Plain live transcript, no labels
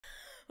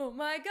Oh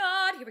my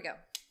God. Here we go.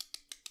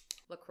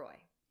 LaCroix.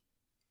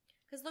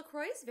 Because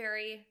LaCroix is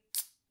very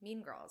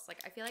Mean Girls. Like,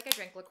 I feel like I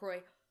drank LaCroix,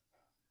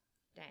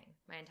 dang,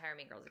 my entire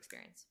Mean Girls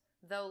experience.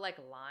 Though, like,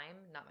 lime,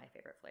 not my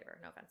favorite flavor.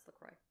 No offense,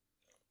 LaCroix.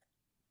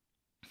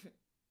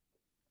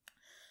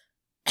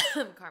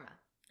 Karma.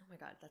 Oh my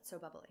God, that's so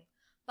bubbly.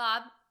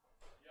 Bob,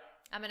 yeah.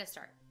 I'm gonna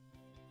start.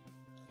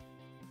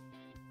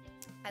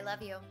 I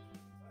love you.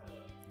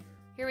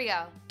 Here we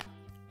go.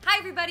 Hi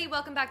everybody,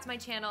 welcome back to my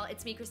channel.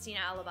 It's me, Christina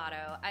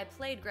Alibato. I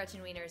played Gretchen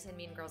Wieners in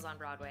Mean Girls on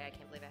Broadway. I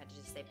can't believe I had to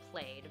just say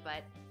played,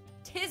 but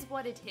 'tis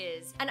what it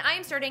is. And I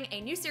am starting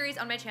a new series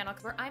on my channel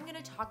where I'm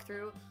gonna talk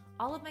through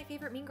all of my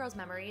favorite Mean Girls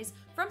memories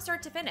from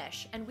start to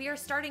finish. And we are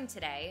starting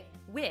today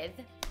with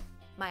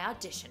my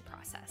audition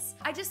process.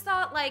 I just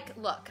thought, like,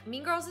 look,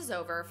 Mean Girls is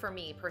over for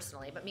me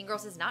personally, but Mean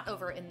Girls is not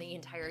over in the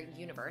entire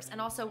universe, and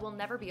also will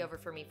never be over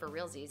for me for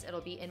realsies. It'll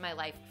be in my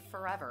life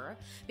forever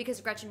because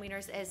Gretchen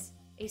Wieners is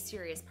a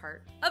serious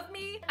part of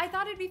me. I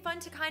thought it'd be fun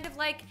to kind of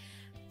like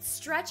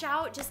stretch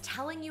out just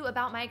telling you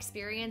about my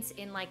experience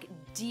in like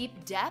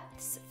deep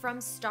depths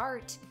from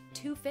start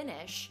to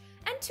finish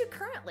and to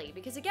currently,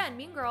 because again,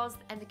 Mean Girls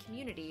and the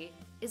community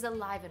is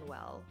alive and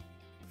well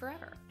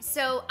forever.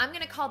 So I'm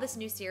gonna call this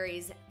new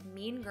series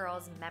Mean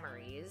Girls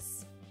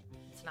Memories.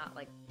 It's not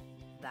like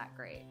that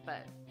great,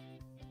 but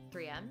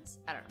 3 M's?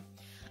 I don't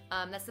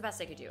know. That's the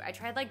best I could do. I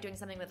tried like doing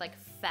something with like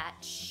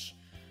fetch.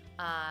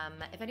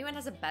 If anyone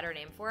has a better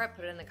name for it,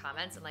 put it in the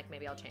comments and like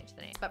maybe I'll change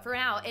the name. But for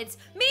now, it's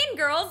Mean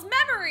Girls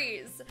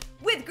Memories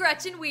with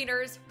Gretchen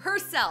Wieners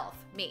herself,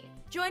 me.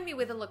 Join me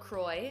with a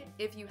LaCroix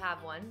if you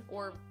have one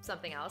or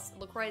something else.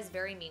 LaCroix is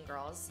very Mean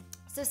Girls.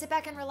 So sit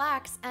back and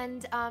relax,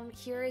 and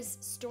here is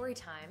story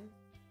time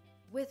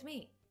with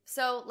me.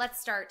 So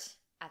let's start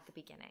at the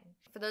beginning.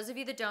 For those of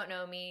you that don't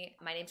know me,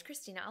 my name's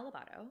Christina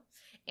Alibato,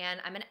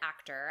 and I'm an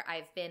actor.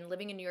 I've been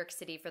living in New York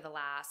City for the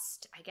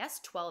last, I guess,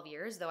 12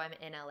 years, though I'm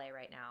in LA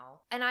right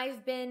now. And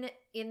I've been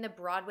in the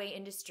Broadway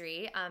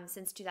industry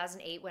since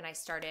 2008 when I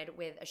started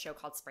with a show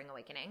called Spring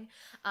Awakening.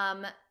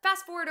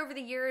 Fast forward over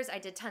the years, I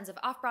did tons of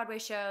off-Broadway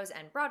shows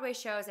and Broadway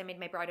shows. I made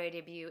my Broadway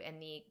debut in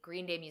the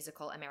Green Day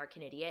musical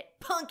American Idiot,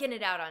 punking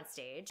it out on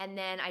stage. And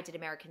then I did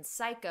American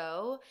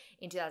Psycho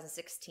in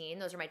 2016.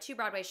 Those are my 2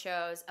 Broadway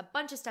shows, a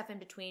bunch of stuff in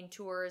between,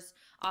 tours,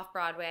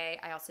 off-Broadway.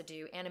 I also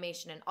do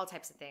animation and all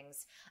types of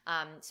things.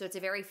 So it's a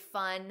very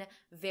fun,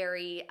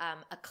 very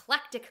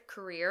eclectic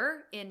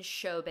career in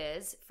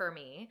showbiz for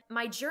me.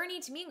 My journey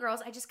to Mean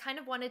Girls, I just kind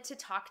of wanted to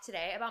talk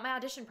today about my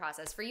audition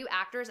process. For you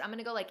actors, I'm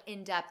gonna go like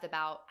in depth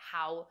about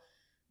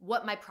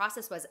what my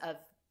process was of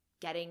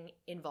getting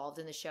involved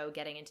in the show,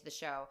 getting into the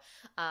show.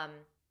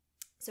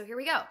 So here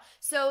we go.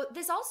 So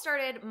this all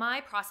started,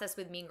 my process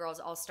with Mean Girls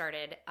all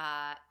started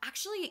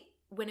actually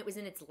when it was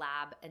in its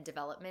lab and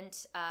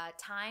development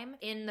time.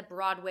 In the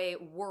Broadway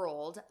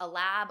world, a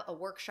lab, a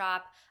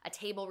workshop, a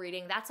table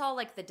reading, that's all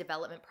like the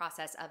development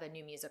process of a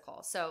new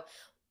musical. So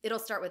it'll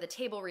start with a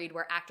table read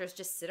where actors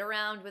just sit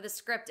around with a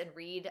script and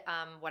read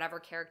whatever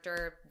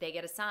character they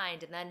get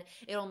assigned. And then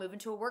it'll move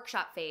into a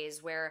workshop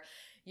phase where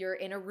you're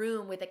in a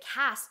room with a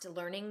cast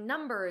learning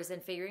numbers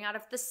and figuring out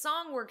if the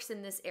song works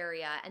in this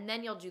area. And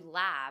then you'll do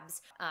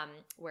labs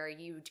where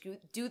you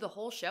do the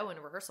whole show in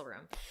a rehearsal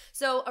room.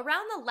 So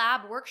around the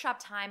lab workshop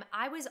time,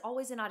 I was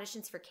always in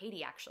auditions for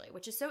Katie actually,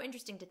 which is so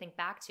interesting to think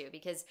back to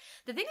because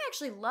the thing I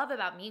actually love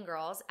about Mean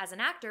Girls as an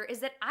actor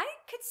is that I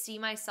could see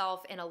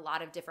myself in a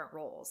lot of different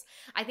roles.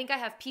 I think I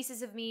have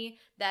pieces of me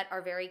that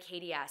are very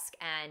Katie-esque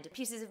and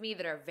pieces of me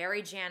that are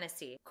very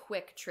Janice-y.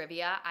 Quick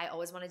trivia, I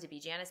always wanted to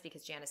be Janice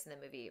because Janice in the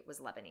movie was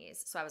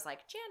Lebanese. So I was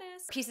like,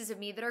 Janice. Pieces of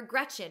me that are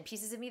Gretchen,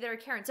 pieces of me that are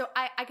Karen. So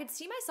I could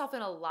see myself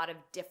in a lot of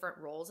different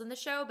roles in the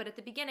show, but at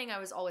the beginning I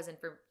was always in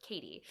for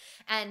Katie.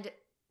 And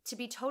to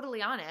be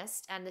totally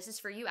honest, and this is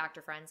for you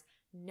actor friends,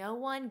 no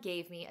one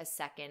gave me a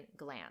second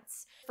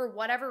glance. For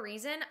whatever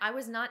reason, I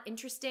was not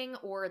interesting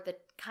or the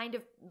kind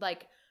of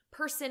like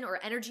person or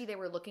energy they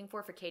were looking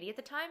for Katie at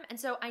the time. And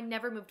so I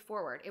never moved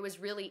forward. It was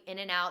really in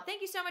and out.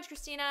 Thank you so much,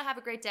 Christina. Have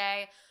a great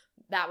day.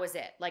 That was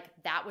it. Like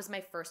that was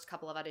my first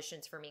couple of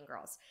auditions for Mean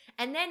Girls.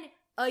 And then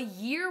a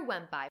year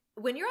went by.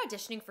 When you're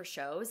auditioning for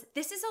shows,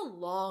 this is a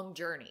long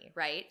journey,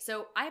 right?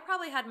 So I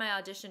probably had my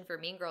audition for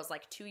Mean Girls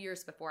like 2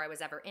 years before I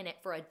was ever in it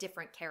for a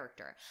different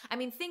character. I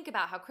mean, think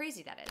about how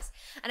crazy that is.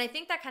 And I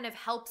think that kind of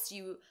helps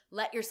you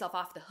let yourself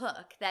off the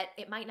hook that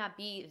it might not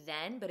be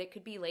then, but it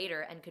could be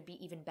later and could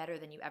be even better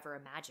than you ever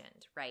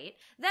imagined, right?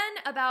 Then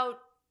about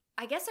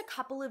I guess a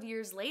couple of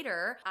years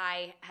later,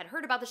 I had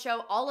heard about the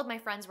show. All of my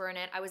friends were in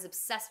it. I was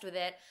obsessed with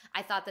it.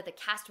 I thought that the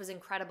cast was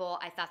incredible.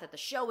 I thought that the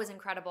show was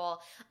incredible.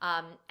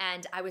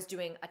 And I was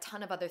doing a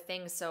ton of other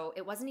things. So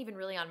it wasn't even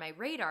really on my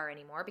radar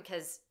anymore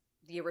because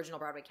the original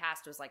Broadway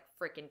cast was like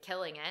freaking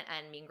killing it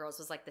and Mean Girls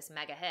was like this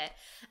mega hit.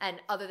 And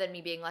other than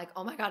me being like,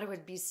 oh my God, it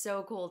would be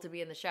so cool to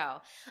be in the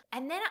show.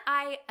 And then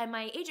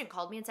my agent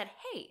called me and said,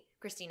 hey,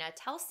 Christina,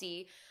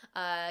 Telsey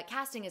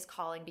casting is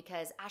calling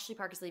because Ashley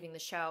Park is leaving the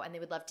show and they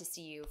would love to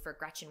see you for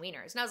Gretchen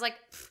Wieners. And I was like,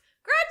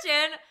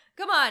 Gretchen.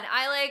 Come on,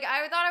 I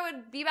thought I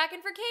would be back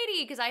in for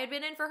Katie because I had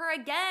been in for her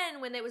again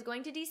when it was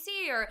going to DC.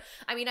 Or,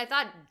 I mean, I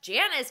thought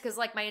Janice because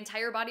like my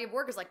entire body of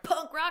work is like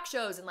punk rock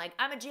shows and like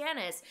I'm a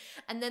Janice.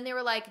 And then they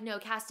were like, no,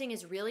 casting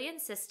is really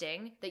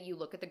insisting that you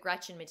look at the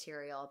Gretchen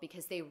material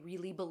because they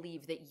really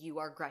believe that you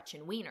are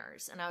Gretchen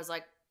Wieners. And I was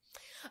like,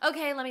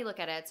 okay, let me look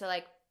at it. So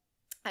like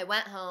I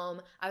went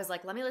home. I was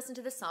like, let me listen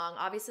to this song.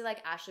 Obviously,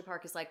 like Ashley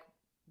Park is like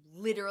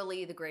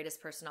literally the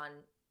greatest person on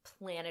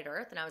planet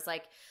Earth. And I was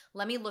like,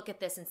 let me look at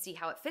this and see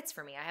how it fits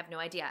for me. I have no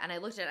idea. And I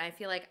looked at it and I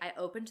feel like I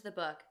opened the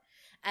book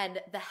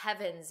and the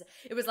heavens,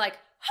 it was like,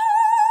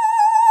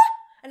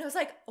 ah! And I was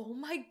like, oh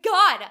my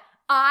God,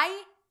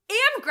 I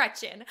am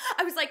Gretchen.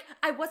 I was like,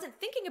 I wasn't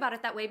thinking about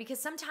it that way because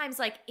sometimes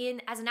like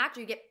as an actor,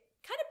 you get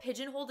kind of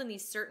pigeonholed in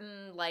these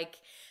certain like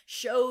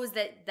shows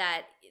that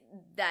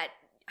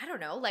I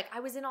don't know, like I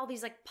was in all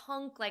these like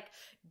punk, like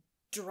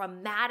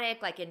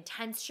dramatic, like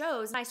intense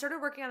shows. And I started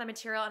working on the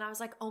material and I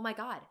was like, oh my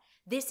God,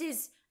 this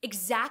is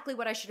exactly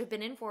what I should have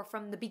been in for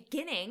from the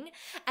beginning.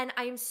 And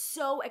I am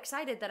so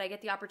excited that I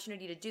get the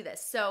opportunity to do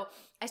this. So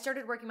I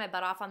started working my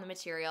butt off on the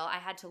material. I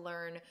had to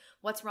learn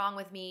what's wrong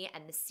with me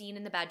and the scene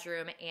in the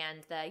bedroom and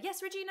the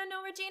yes, Regina,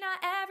 no, Regina,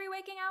 every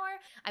waking hour.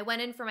 I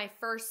went in for my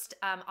first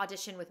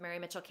audition with Mary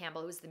Mitchell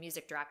Campbell, who's the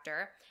music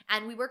director.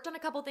 And we worked on a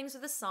couple things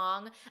with the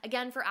song.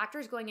 Again, for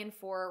actors going in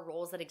for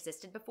roles that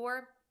existed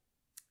before,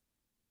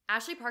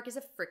 Ashley Park is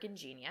a freaking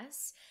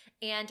genius,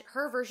 and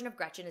her version of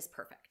Gretchen is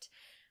perfect.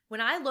 When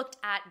I looked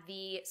at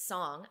the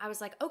song, I was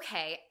like,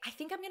 okay, I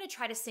think I'm going to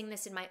try to sing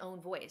this in my own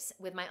voice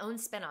with my own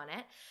spin on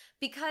it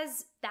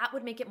because that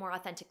would make it more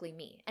authentically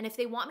me. And if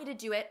they want me to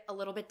do it a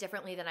little bit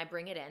differently than I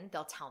bring it in,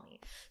 they'll tell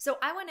me. So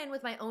I went in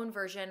with my own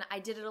version. I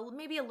did it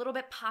maybe a little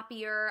bit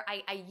poppier.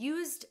 I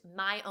used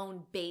my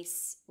own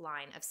bass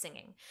line of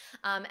singing.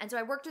 And so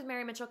I worked with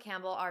Mary Mitchell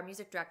Campbell, our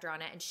music director,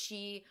 on it, and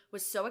she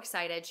was so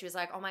excited. She was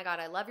like, oh my God,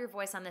 I love your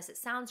voice on this. It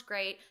sounds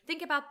great.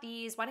 Think about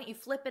these. Why don't you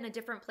flip in a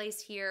different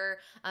place here?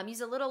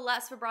 Use a little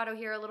less vibrato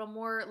here, a little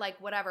more like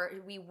whatever.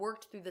 We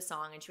worked through the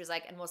song and she was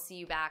like, and we'll see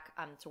you back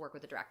to work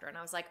with the director. And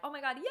I was like, oh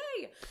my God,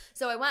 yay.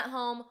 So I went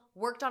home,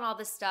 worked on all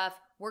this stuff,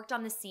 worked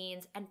on the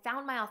scenes, and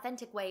found my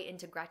authentic way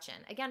into Gretchen.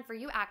 Again, for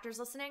you actors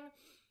listening,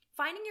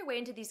 finding your way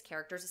into these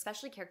characters,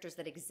 especially characters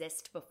that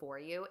exist before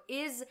you,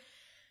 is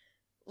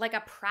like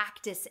a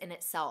practice in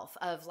itself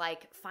of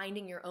like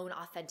finding your own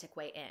authentic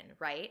way in,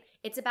 right?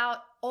 It's about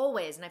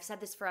always, and I've said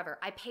this forever,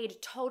 I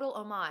paid total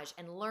homage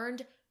and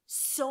learned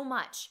so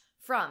much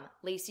from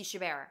Lacey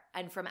Chabert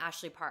and from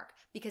Ashley Park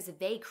because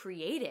they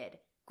created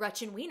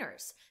Gretchen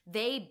Wieners.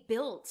 They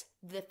built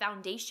the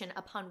foundation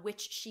upon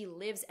which she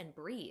lives and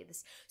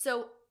breathes.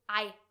 So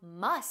I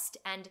must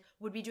and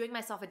would be doing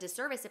myself a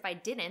disservice if I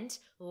didn't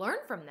learn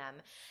from them,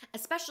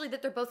 especially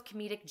that they're both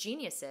comedic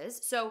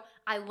geniuses. So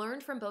I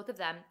learned from both of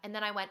them and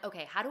then I went,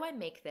 okay, how do I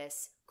make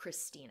this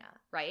Christina,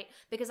 right?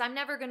 Because I'm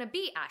never going to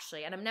be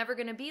Ashley and I'm never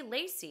going to be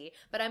Lacey,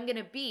 but I'm going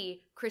to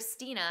be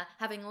Christina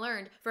having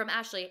learned from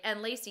Ashley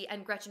and Lacey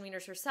and Gretchen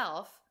Wieners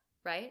herself,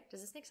 right?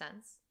 Does this make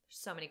sense?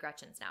 So many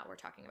Gretchens now we're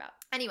talking about.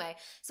 Anyway,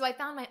 so I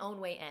found my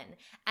own way in.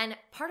 And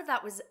part of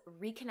that was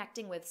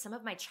reconnecting with some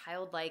of my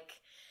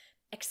childlike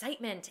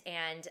excitement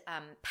and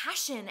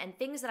passion and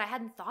things that I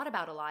hadn't thought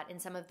about a lot in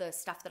some of the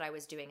stuff that I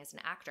was doing as an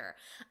actor.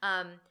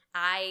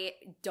 I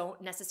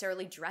don't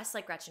necessarily dress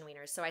like Gretchen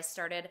Wieners, so I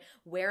started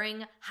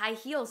wearing high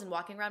heels and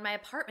walking around my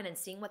apartment and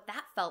seeing what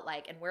that felt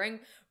like and wearing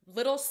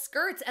little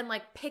skirts and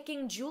like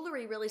picking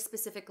jewelry really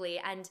specifically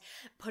and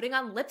putting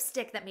on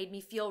lipstick that made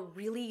me feel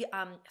really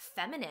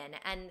feminine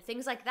and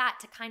things like that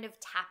to kind of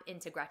tap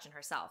into Gretchen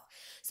herself.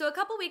 So a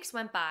couple weeks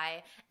went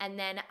by and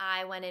then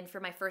I went in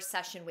for my first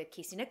session with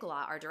Casey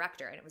Nicola, our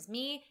director, and it was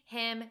me,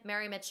 him,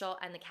 Mary Mitchell,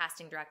 and the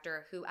casting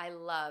director who I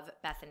love,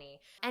 Bethany.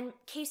 And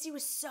Casey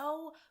was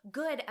so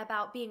good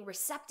about being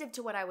receptive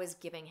to what I was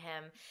giving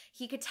him.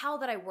 He could tell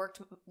that I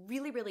worked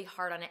really, really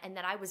hard on it and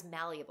that I was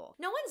malleable.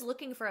 No one's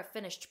looking for a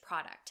finished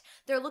product.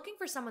 They're looking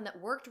for someone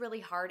that worked really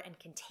hard and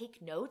can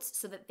take notes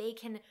so that they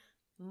can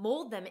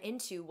mold them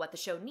into what the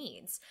show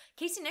needs.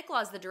 Casey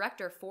Nicola is the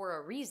director for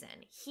a reason.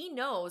 He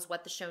knows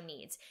what the show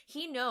needs.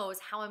 He knows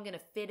how I'm going to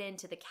fit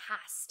into the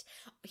cast.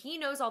 He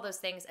knows all those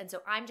things, and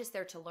so I'm just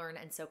there to learn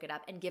and soak it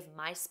up and give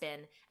my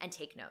spin and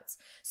take notes.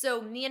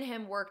 So me and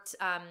him worked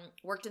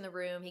in the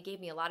room. He gave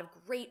me a lot of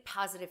great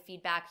positive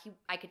feedback.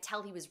 I could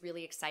tell he was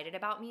really excited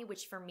about me,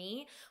 which for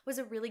me was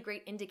a really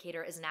great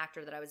indicator as an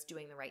actor that I was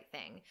doing the right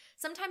thing.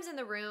 Sometimes in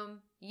the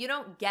room, you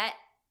don't get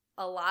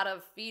a lot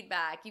of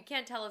feedback. You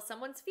can't tell if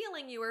someone's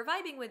feeling you or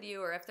vibing with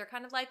you or if they're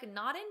kind of like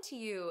not into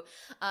you.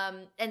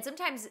 And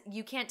sometimes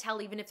you can't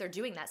tell even if they're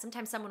doing that.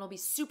 Sometimes someone will be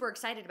super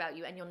excited about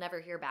you and you'll never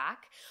hear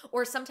back.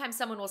 Or sometimes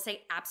someone will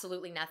say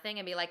absolutely nothing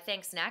and be like,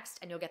 thanks, next,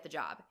 and you'll get the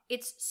job.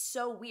 It's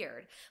so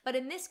weird. But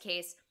in this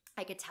case,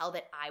 I could tell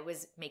that I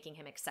was making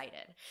him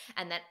excited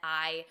and that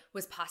I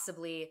was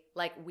possibly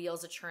like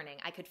wheels a churning.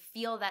 I could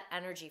feel that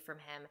energy from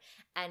him,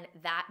 and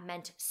that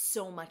meant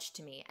so much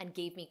to me and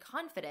gave me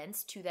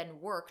confidence to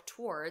then work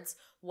towards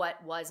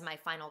what was my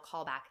final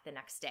callback the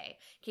next day.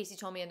 Casey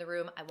told me in the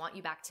room, I want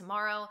you back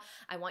tomorrow.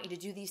 I want you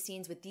to do these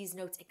scenes with these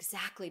notes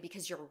exactly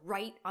because you're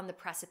right on the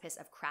precipice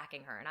of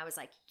cracking her. And I was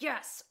like,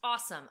 yes,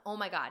 awesome. Oh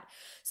my God.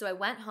 So I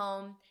went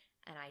home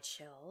and I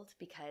chilled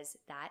because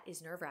that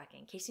is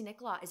nerve-wracking. Casey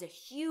Nicholaw is a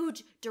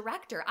huge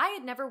director. I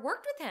had never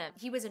worked with him.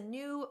 He was a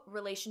new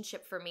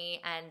relationship for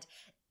me, and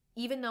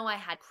even though I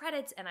had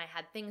credits and I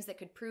had things that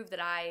could prove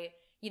that I,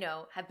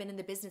 have been in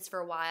the business for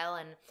a while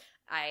and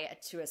I,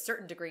 to a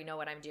certain degree, know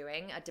what I'm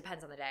doing, it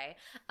depends on the day,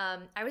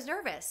 I was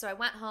nervous. So I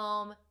went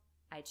home,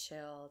 I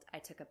chilled, I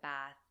took a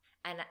bath,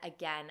 and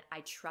again,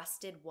 I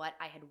trusted what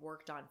I had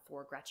worked on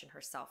for Gretchen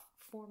herself,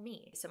 for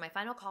me. So my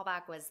final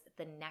callback was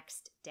the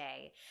next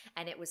day,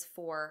 and it was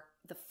for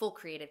the full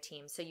creative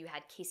team. So you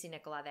had Casey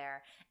Nicholaw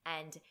there,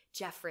 and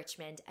Jeff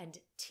Richmond, and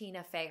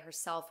Tina Fey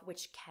herself,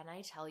 which, can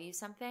I tell you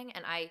something?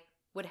 And I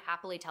would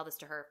happily tell this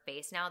to her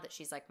face now that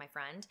she's like my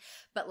friend,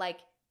 but like,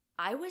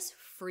 I was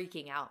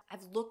freaking out.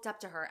 I've looked up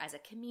to her as a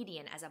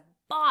comedian, as a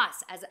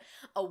boss, as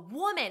a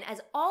woman,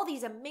 as all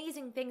these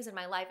amazing things in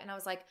my life. And I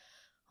was like,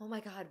 oh my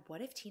God,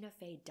 what if Tina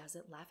Fey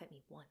doesn't laugh at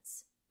me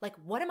once? Like,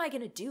 what am I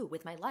going to do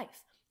with my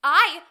life?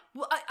 I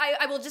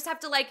will just have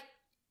to like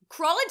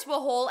crawl into a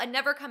hole and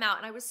never come out.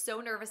 And I was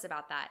so nervous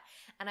about that.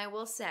 And I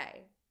will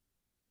say,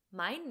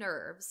 my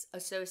nerves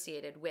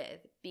associated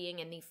with being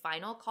in the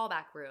final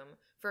callback room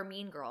for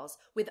Mean Girls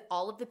with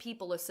all of the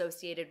people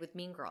associated with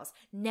Mean Girls,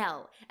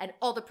 Nell and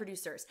all the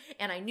producers.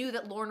 And I knew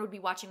that Lauren would be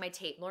watching my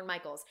tape, Lauren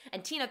Michaels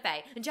and Tina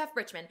Fey and Jeff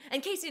Richmond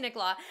and Casey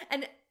Nicholaw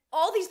and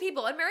all these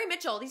people and Mary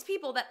Mitchell, these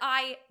people that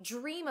I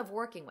dream of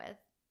working with.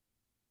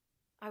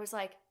 I was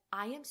like,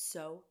 I am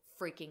so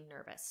freaking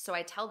nervous. So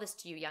I tell this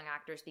to you young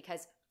actors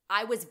because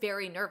I was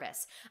very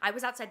nervous. I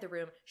was outside the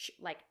room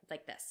like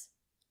this,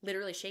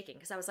 literally shaking,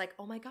 because I was like,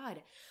 oh my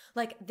God,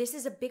 like this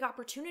is a big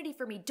opportunity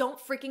for me. Don't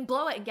freaking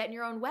blow it and get in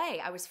your own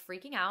way. I was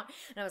freaking out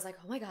and I was like,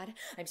 oh my God,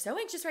 I'm so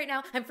anxious right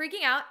now. I'm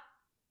freaking out.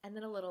 And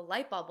then a little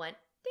light bulb went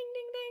ding,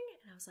 ding, ding.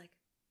 And I was like,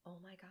 oh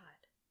my God,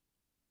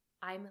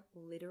 I'm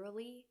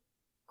literally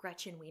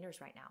Gretchen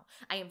Wieners right now.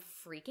 I am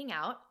freaking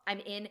out. I'm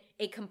in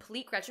a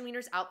complete Gretchen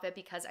Wieners outfit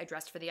because I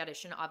dressed for the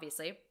audition,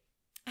 obviously.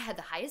 I had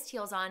the highest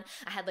heels on.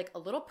 I had like a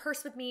little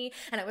purse with me.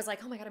 And I was like,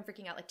 oh my God, I'm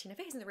freaking out. Like Tina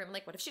Fey's in the room. I'm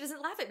like, what if she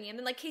doesn't laugh at me? And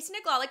then like Casey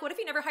Nicholaw, like what if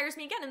he never hires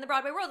me again in the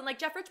Broadway world? And like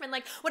Jeff Richmond,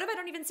 like what if I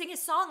don't even sing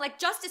his song, like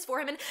Justice for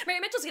him? And Mary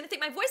Mitchell's going to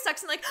think my voice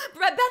sucks. And like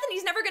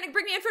Bethany's never going to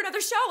bring me in for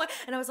another show.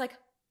 And I was like,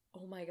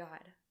 oh my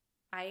God,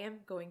 I am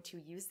going to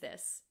use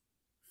this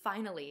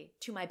finally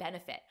to my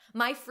benefit.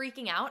 My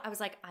freaking out, I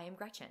was like, I am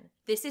Gretchen.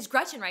 This is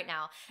Gretchen right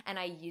now. And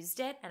I used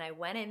it and I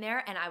went in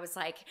there and I was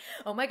like,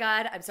 oh my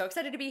God, I'm so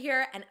excited to be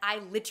here. And I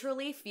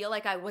literally feel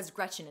like I was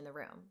Gretchen in the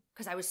room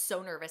because I was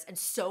so nervous and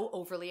so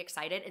overly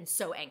excited and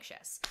so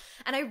anxious.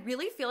 And I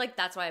really feel like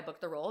that's why I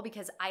booked the role,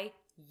 because I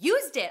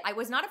used it. I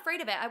was not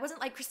afraid of it. I wasn't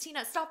like,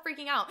 Christina, stop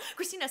freaking out.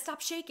 Christina,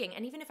 stop shaking.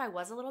 And even if I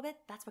was a little bit,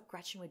 that's what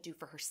Gretchen would do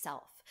for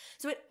herself.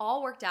 So it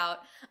all worked out.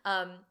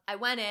 I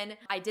went in,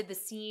 I did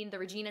the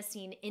Regina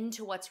scene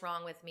into What's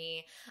Wrong with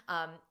Me.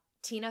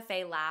 Tina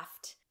Fey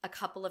laughed a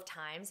couple of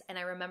times, and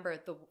I remember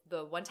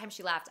the one time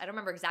she laughed, I don't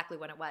remember exactly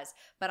when it was,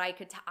 but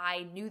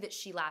I knew that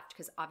she laughed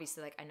because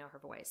obviously like I know her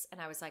voice, and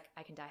I was like,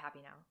 I can die happy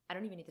now. I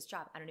don't even need this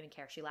job. I don't even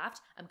care. She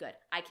laughed. I'm good.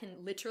 I can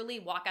literally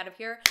walk out of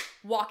here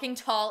walking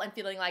tall and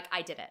feeling like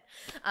I did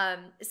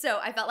it. So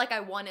I felt like I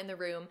won in the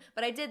room,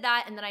 but I did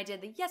that, and then I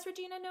did the yes,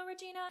 Regina, no,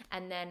 Regina,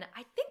 and then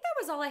I think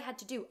that was all I had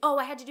to do. Oh,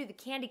 I had to do the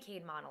candy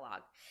cane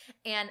monologue,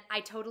 and I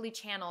totally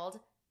channeled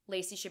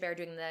Lacey Chabert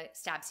doing the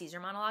Stab Caesar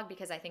monologue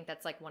because I think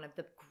that's like one of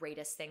the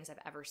greatest things I've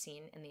ever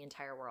seen in the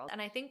entire world.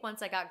 And I think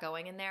once I got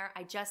going in there,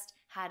 I just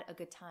had a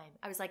good time.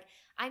 I was like,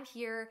 I'm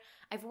here.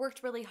 I've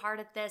worked really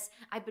hard at this.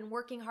 I've been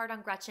working hard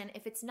on Gretchen.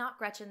 If it's not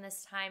Gretchen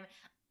this time,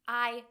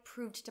 I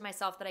proved to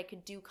myself that I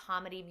could do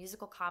comedy,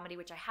 musical comedy,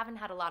 which I haven't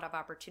had a lot of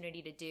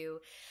opportunity to do.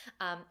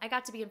 I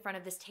got to be in front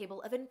of this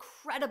table of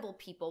incredible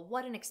people.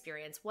 What an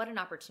experience. What an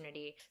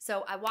opportunity.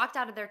 So I walked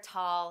out of there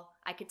tall.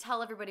 I could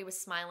tell everybody was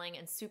smiling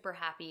and super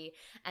happy.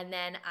 And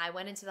then I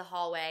went into the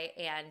hallway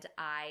and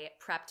I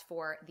prepped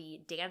for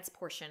the dance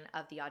portion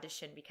of the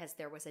audition because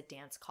there was a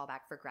dance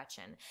callback for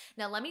Gretchen.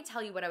 Now, let me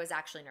tell you what I was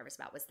actually nervous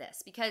about was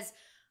this, because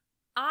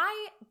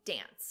I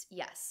dance,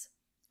 yes.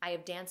 I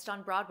have danced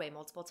on Broadway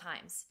multiple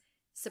times,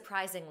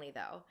 surprisingly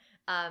though,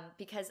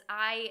 because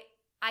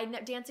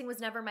dancing was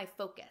never my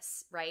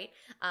focus, right?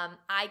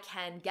 I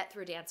can get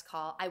through a dance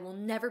call. I will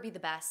never be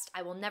the best.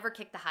 I will never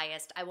kick the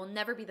highest. I will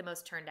never be the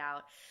most turned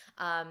out.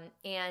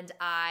 And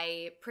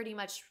I pretty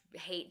much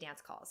hate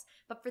dance calls.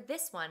 But for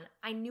this one,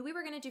 I knew we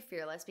were going to do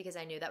Fearless because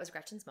I knew that was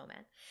Gretchen's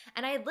moment.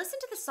 And I had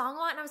listened to the song a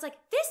lot and I was like,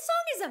 this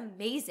song is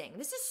amazing.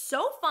 This is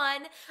so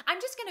fun.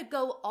 I'm just going to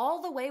go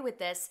all the way with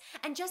this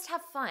and just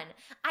have fun.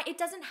 It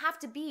doesn't have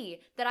to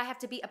be that I have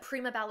to be a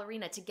prima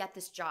ballerina to get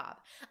this job.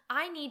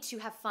 I need to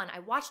have fun. I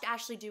watched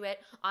Ashley do it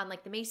on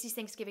like the Macy's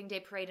Thanksgiving Day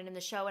Parade and in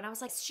the show. And I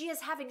was like, she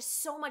is having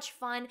so much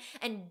fun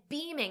and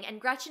beaming, and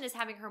Gretchen is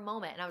having her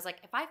moment. And I was like,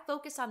 if I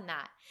focus on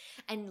that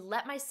and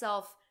let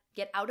myself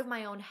get out of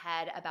my own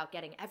head about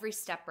getting every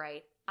step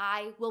right,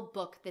 I will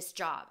book this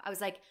job. I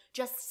was like,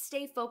 just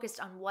stay focused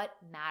on what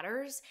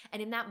matters.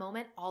 And in that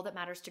moment, all that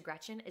matters to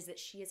Gretchen is that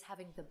she is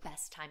having the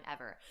best time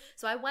ever.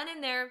 So I went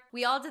in there,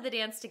 we all did the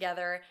dance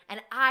together,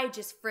 and I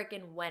just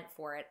freaking went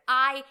for it.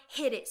 I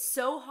hit it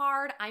so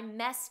hard. I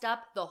messed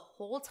up the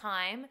whole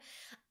time.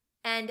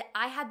 And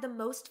I had the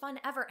most fun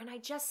ever. And I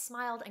just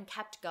smiled and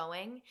kept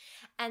going.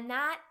 And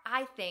that,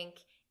 I think,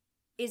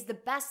 is the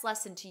best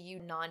lesson to you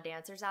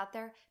non-dancers out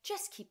there.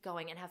 Just keep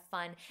going and have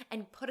fun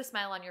and put a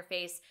smile on your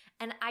face.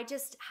 And I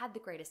just had the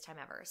greatest time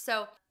ever.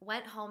 So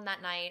went home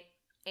that night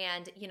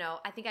and, you know,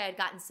 I think I had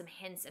gotten some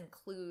hints and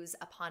clues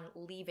upon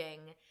leaving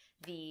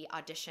the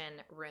audition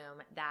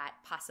room that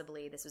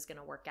possibly this was going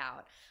to work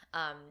out,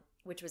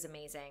 which was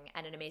amazing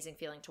and an amazing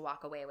feeling to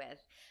walk away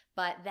with.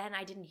 But then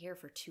I didn't hear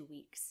for 2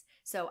 weeks.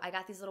 So I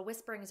got these little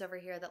whisperings over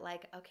here that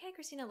like, okay,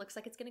 Christina, looks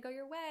like it's going to go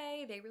your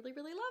way. They really,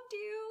 really loved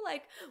you.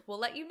 Like, we'll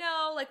let you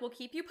know, like, we'll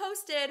keep you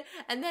posted.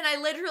 And then I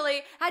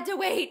literally had to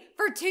wait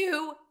for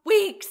 2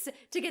 weeks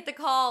to get the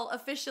call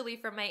officially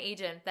from my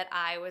agent that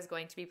I was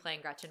going to be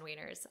playing Gretchen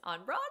Wieners on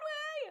Broadway.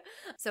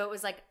 So it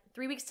was like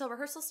 3 weeks till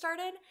rehearsal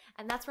started,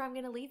 and that's where I'm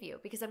going to leave you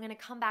because I'm going to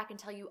come back and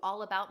tell you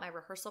all about my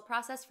rehearsal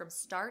process from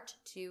start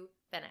to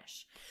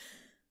finish.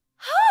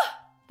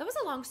 That was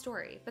a long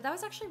story, but that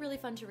was actually really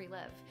fun to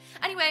relive.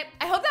 Anyway,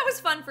 I hope that was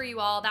fun for you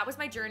all. That was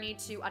my journey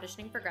to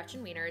auditioning for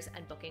Gretchen Wieners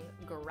and booking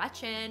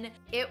Gretchen.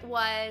 It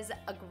was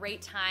a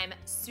great time,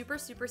 super,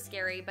 super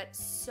scary, but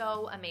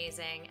so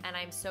amazing. And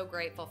I'm so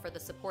grateful for the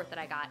support that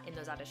I got in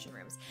those audition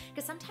rooms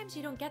because sometimes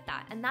you don't get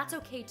that, and that's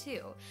okay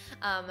too.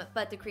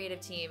 But the creative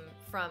team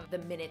from the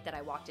minute that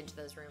I walked into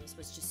those rooms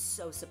was just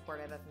so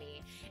supportive of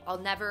me. I'll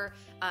never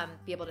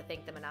be able to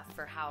thank them enough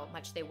for how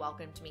much they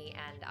welcomed me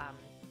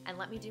and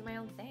let me do my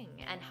own thing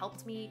and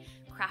helped me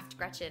craft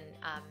Gretchen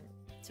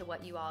to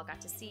what you all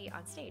got to see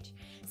on stage.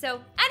 So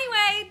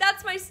anyway,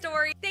 that's my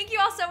story. Thank you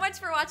all so much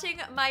for watching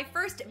my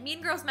first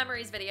Mean Girls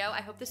Memories video.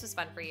 I hope this was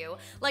fun for you.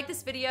 Like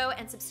this video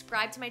and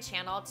subscribe to my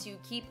channel to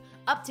keep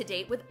up to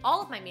date with all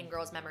of my Mean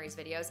Girls Memories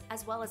videos,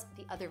 as well as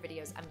the other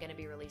videos I'm gonna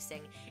be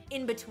releasing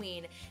in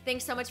between.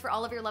 Thanks so much for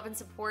all of your love and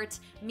support.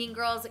 Mean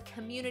Girls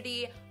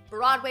community,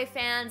 Broadway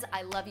fans,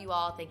 I love you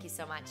all. Thank you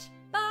so much.